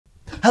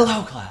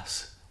Hello,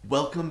 class.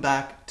 Welcome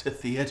back to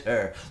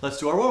theater. Let's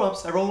do our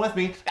warm-ups. Everyone with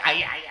me.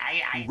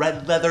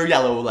 Red leather,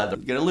 yellow leather.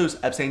 Get it loose.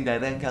 Abstain,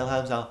 dead, and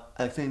I'd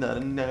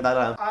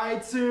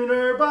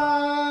sooner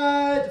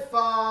bite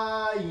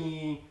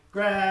defying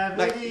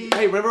gravity.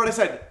 Hey, remember what I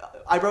said?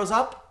 Eyebrows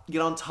up.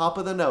 Get on top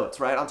of the notes,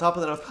 right? On top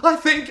of the notes. I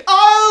think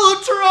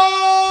I'll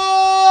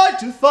try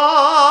to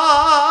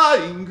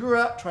find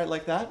Try it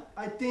like that.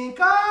 I think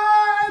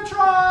I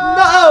try.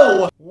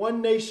 No!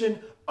 One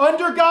nation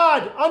under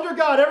God. Under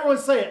God. Everyone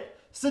say it.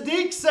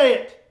 Sadiq, say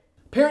it.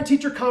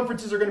 Parent-teacher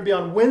conferences are going to be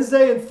on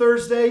Wednesday and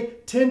Thursday,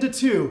 10 to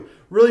 2.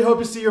 Really hope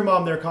to see your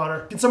mom there,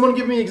 Connor. Can someone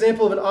give me an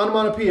example of an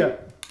onomatopoeia?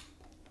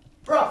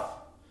 Rough.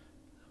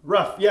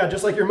 Rough. Yeah,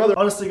 just like your mother.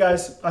 Honestly,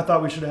 guys, I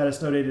thought we should have had a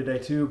snow day today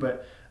too,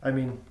 but I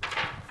mean,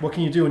 what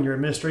can you do when your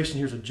administration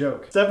here's a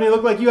joke? Stephanie,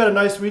 looked like you had a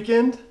nice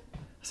weekend.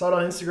 I saw it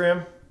on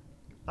Instagram.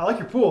 I like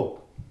your pool.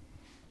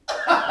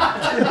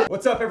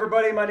 What's up,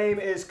 everybody? My name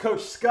is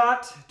Coach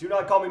Scott. Do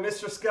not call me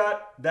Mr.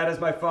 Scott. That is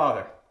my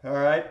father. All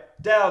right?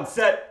 Down,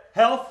 set,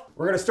 health.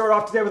 We're going to start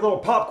off today with a little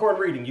popcorn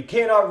reading. You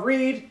cannot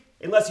read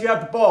unless you have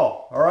the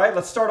ball. All right?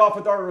 Let's start off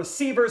with our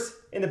receivers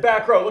in the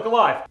back row. Look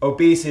alive.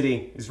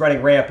 Obesity is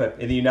running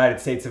rampant in the United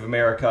States of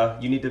America.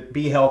 You need to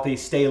be healthy,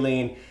 stay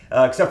lean,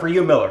 except for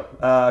you, Miller.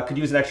 Could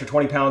use an extra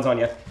 20 pounds on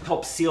you.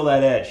 Help seal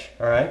that edge.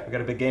 All right? We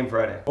got a big game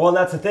Friday. Well, and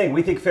that's the thing.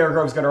 We think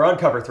Fairgrove's going to run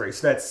cover 3,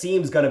 so that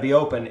seam's going to be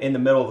open in the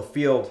middle of the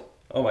field.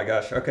 Oh my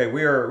gosh. Okay,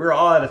 we're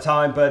all out of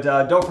time, but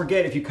don't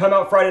forget, if you come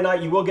out Friday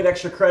night, you will get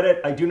extra credit.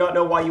 I do not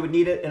know why you would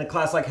need it in a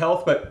class like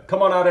health, but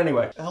come on out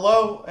anyway.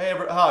 Hello. Hey,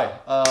 hi.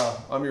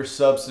 I'm your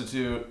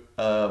substitute.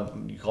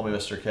 You call me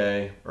Mr.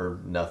 K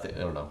or nothing. I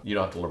don't know. You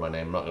don't have to learn my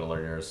name. I'm not going to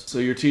learn yours. So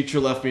your teacher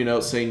left me a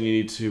note saying you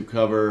need to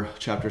cover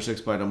chapter 6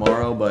 by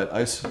tomorrow, but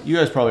you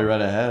guys probably read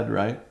ahead,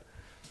 right?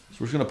 So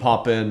we're just going to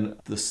pop in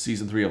the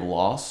season 3 of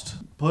Lost.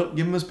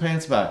 Give him his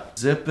pants back.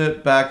 Zip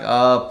it back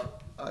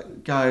up.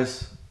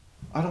 Guys,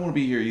 I don't want to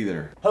be here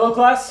either. Hello,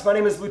 class. My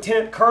name is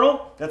Lieutenant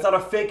Colonel. That's not a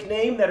fake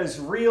name. That is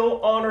real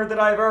honor that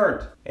I've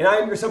earned. And I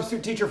am your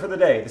substitute teacher for the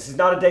day. This is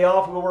not a day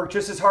off. We'll work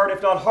just as hard,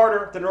 if not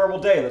harder, than a normal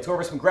day. Let's go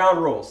over some ground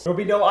rules. There will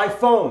be no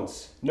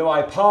iPhones, no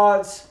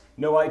iPods,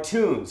 no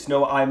iTunes,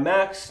 no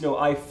iMacs, no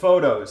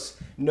iPhotos,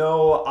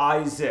 no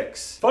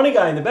Isaacs. Funny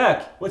guy in the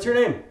back. What's your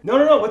name?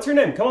 No. What's your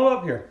name? Come on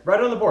up here. Write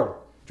it on the board.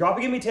 Drop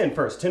and give me 10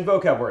 first. 10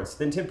 vocab words,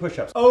 then 10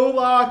 push-ups.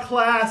 Hola,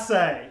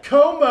 clase.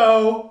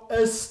 Como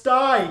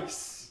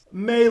estáis?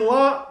 Me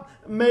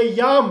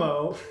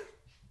llamo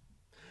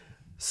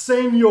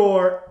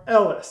Señor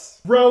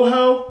Ellis.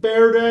 Rojo,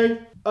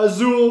 verde,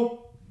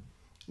 azul,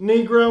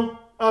 negro.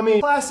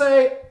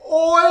 Clase,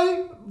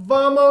 hoy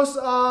vamos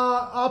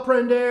a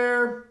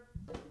aprender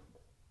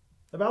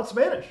about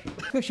Spanish.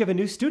 Coach, you have a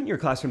new student in your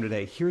classroom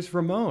today. Here's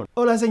Ramon.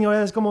 Hola,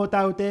 señores, ¿cómo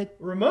está usted?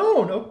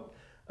 Ramon? Oh,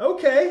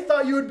 okay,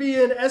 thought you would be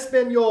in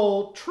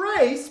Espanol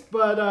Trace,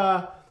 but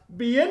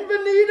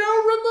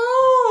bienvenido,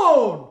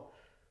 Ramon.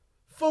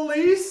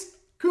 Feliz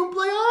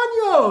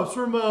cumpleaños,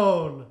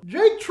 Ramon.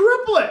 Jake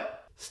Triplet.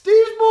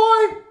 Steve's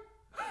boy.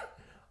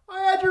 I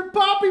had your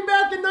poppy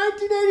back in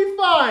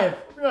 1985.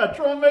 You're not a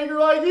troublemaker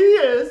like he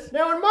is.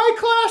 Now in my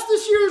class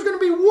this year is going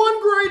to be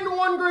 1 grade and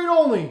 1 grade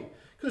only.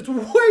 Because it's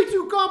way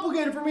too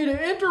complicated for me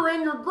to enter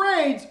in your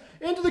grades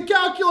into the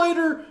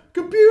calculator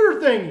computer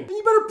thingy. And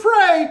you better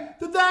pray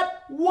that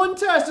that one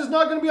test is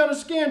not going to be on a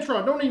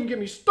Scantron. Don't even get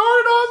me started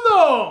on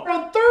those.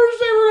 On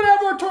Thursday, we're going to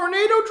have our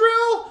tornado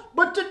drill.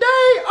 But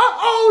today,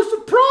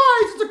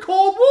 surprise, it's a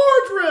Cold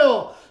War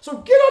drill. So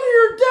get under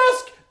your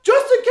desk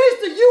just in case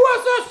the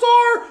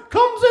USSR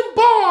comes and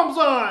bombs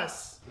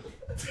us.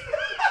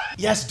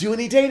 Yes, do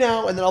any day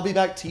now, and then I'll be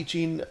back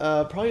teaching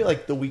probably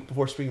like the week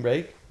before spring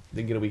break.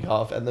 Then get a week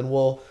off, and then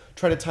we'll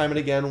try to time it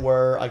again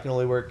where I can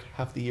only work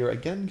half the year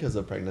again because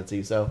of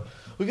pregnancy. So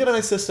we got a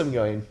nice system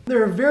going.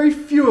 There are very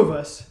few of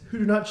us who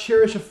do not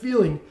cherish a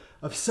feeling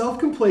of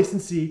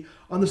self-complacency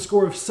on the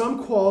score of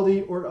some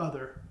quality or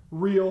other,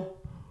 real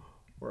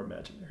or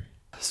imaginary.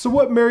 So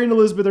what Mary and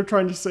Elizabeth are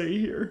trying to say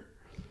here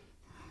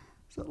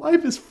is that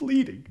life is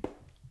fleeting.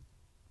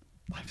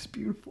 Life is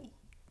beautiful.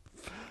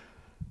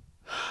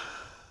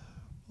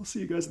 I'll see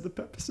you guys at the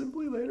pep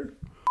assembly later.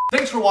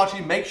 Thanks for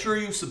watching. Make sure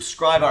you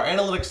subscribe. Our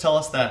analytics tell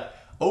us that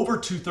over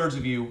 2/3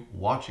 of you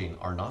watching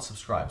are not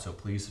subscribed, so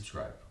please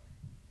subscribe.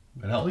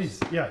 It helps. Please,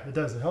 yeah, it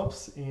does. It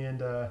helps. And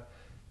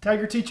tag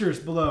your teachers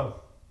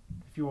below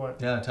if you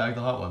want. Yeah, tag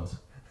the hot ones.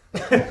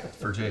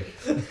 For Jake.